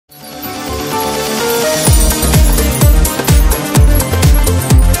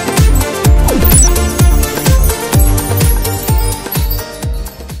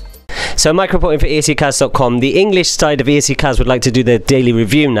So Mike reporting for ESCKAZ.com. The English side of ESCKAZ would like to do their daily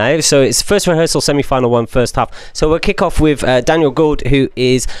review now. So it's first rehearsal, semi-final one, first half. So we'll kick off with Daniel Gould, who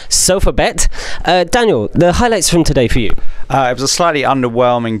is Sofa Bet. Daniel, the highlights from today for you? It was a slightly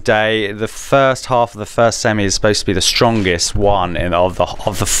underwhelming day. The first half of the first semi is supposed to be the strongest one of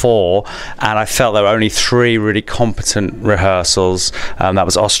the four, and I felt there were only three really competent rehearsals. That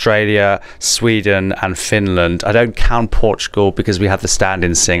was Australia, Sweden and Finland. I don't count Portugal because we have the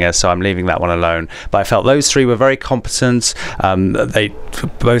stand-in singer, so I'm leaving that one alone. But I felt those three were very competent. They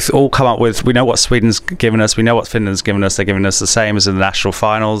both all come up with, we know what Sweden's given us, we know what Finland's given us, they're giving us the same as in the national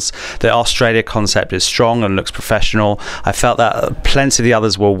finals. The Australia concept is strong and looks professional. I felt that plenty of the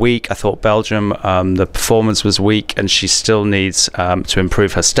others were weak. I thought Belgium, the performance was weak and she still needs to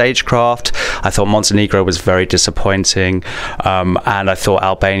improve her stagecraft. I thought Montenegro was very disappointing, and I thought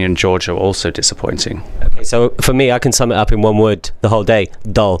Albania and Georgia were also disappointing. Okay, so for me, I can sum it up in one word: the whole day,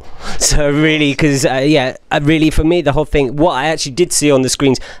 dull. So really, because really for me, the whole thing, what I actually did see on the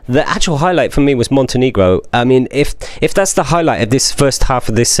screens, the actual highlight for me was Montenegro. I mean, if that's the highlight of this first half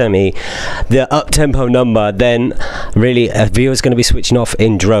of this semi, the up-tempo number, then really a viewer's going to be switching off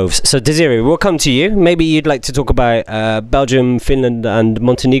in droves. So Desiree, we'll come to you. Maybe you'd like to talk about Belgium, Finland and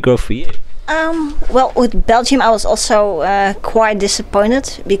Montenegro for you. Well, with Belgium I was also quite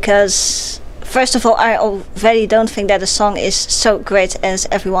disappointed because first of all, I already don't think that the song is so great as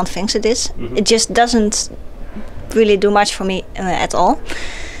everyone thinks it is. It just doesn't really do much for me at all.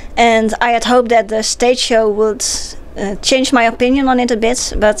 And I had hoped that the stage show would change my opinion on it a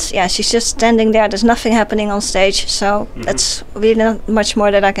bit, but yeah, she's just standing there, there's nothing happening on stage, so that's really not much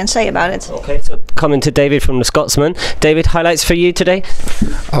more that I can say about it. Okay, so coming to David from the Scotsman. David, highlights for you today?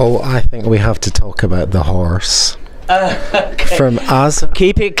 Oh, I think we have to talk about the horse. Okay. From Azer.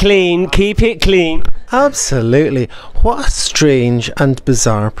 Keep it clean, keep it clean. Absolutely. What a strange and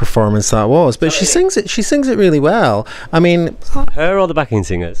bizarre performance that was. But she sings it really well. I mean, her or the backing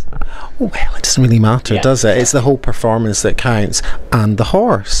singers? Well, it doesn't really matter, does it? It's the whole performance that counts, and the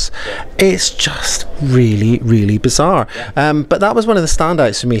horse. It's just really, really bizarre. But that was one of the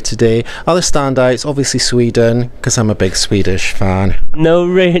standouts for me today. Other standouts, obviously Sweden, because I'm a big Swedish fan. No,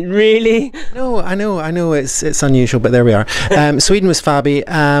 really? No, I know it's unusual, but there we are. Sweden was fabby.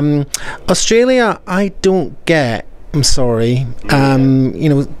 Australia, I don't get. I'm sorry. You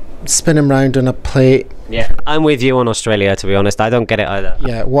know, spinning round on a plate. Yeah, I'm with you on Australia, to be honest. I don't get it either.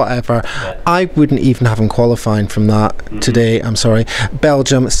 Yeah, whatever. Yeah. I wouldn't even have him qualifying from that today. I'm sorry.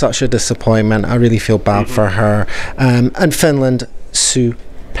 Belgium, such a disappointment. I really feel bad for her. And Finland,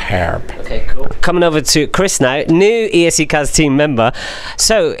 superb. Okay, cool. Coming over to Chris now, new ESCKAZ team member.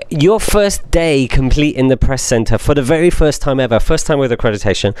 So, your first day complete in the press centre for the very first time ever, first time with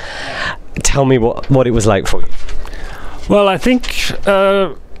accreditation. Tell me what it was like for you. Well, I think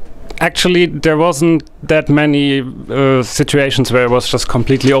actually there wasn't that many situations where I was just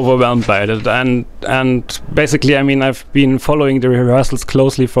completely overwhelmed by it, and basically, I mean, I've been following the rehearsals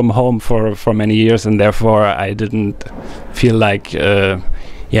closely from home for many years, and therefore I didn't feel like I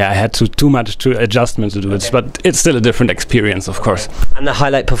had too much adjustment to do it, but it's still a different experience, of course. And the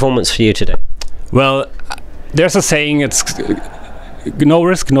highlight performance for you today? Well, there's a saying, it's no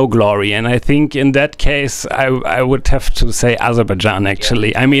risk, no glory, and I think in that case I would have to say Azerbaijan,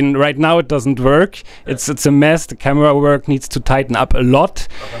 actually. I mean, right now it doesn't work. It's a mess. The camera work needs to tighten up a lot,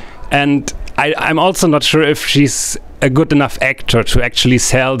 and I'm also not sure if she's a good enough actor to actually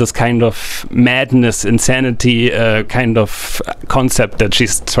sell this kind of madness, insanity kind of concept that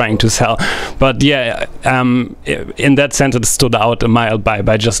she's trying to sell. But yeah, in that sense it stood out a mile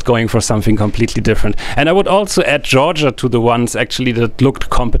by just going for something completely different. And I would also add Georgia to the ones actually that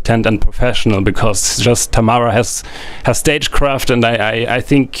looked competent and professional, because just Tamara has stagecraft, and I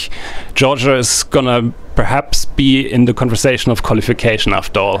think Georgia is gonna perhaps be in the conversation of qualification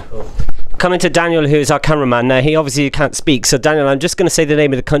after all. Coming to Daniel, who is our cameraman. Now, he obviously can't speak. So, Daniel, I'm just going to say the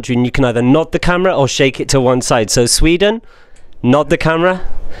name of the country, and you can either nod the camera or shake it to one side. So, Sweden, nod the camera.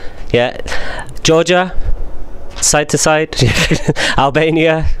 Yeah. Georgia, side to side.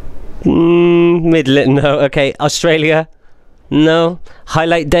 Albania, middle. No. Okay. Australia, no.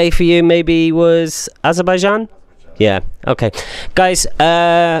 Highlight day for you maybe was Azerbaijan? Yeah, okay. Guys,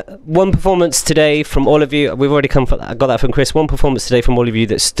 one performance today from all of you. We've already got that from Chris. One performance today from all of you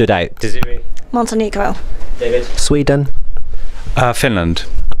that stood out. Desiree? Montenegro. David? Sweden. Finland.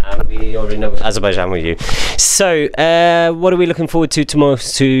 And we already know Azerbaijan with you. So, what are we looking forward to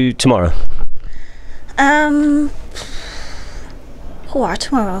tomorrow? Who are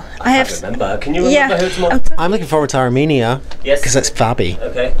tomorrow? I have. Remember? Can you remember who tomorrow? I'm looking forward to Armenia. Yes. Because it's Fabi.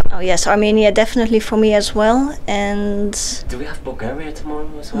 Okay. Oh yes, Armenia definitely for me as well. And Do we have Bulgaria tomorrow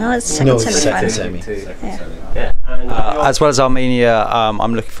as well? no, it's second semi-final. semi. Yeah. And As well as Armenia,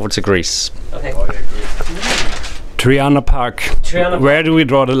 I'm looking forward to Greece. okay. Triana Park. Where do we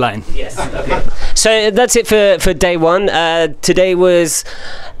draw the line? Yes. Okay. So that's it for day one. Today was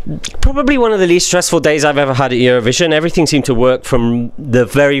probably one of the least stressful days I've ever had at Eurovision. Everything seemed to work from the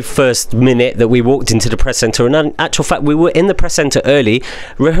very first minute that we walked into the press centre. And in actual fact, we were in the press centre early.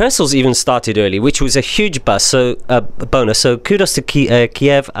 Rehearsals even started early, which was a huge bonus. So kudos to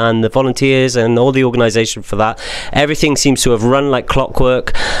Kyiv and the volunteers and all the organisation for that. Everything seems to have run like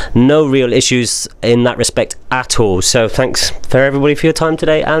clockwork. No real issues in that respect at all. So thanks for everybody for your time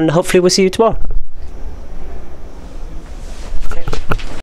today, and hopefully we'll see you tomorrow.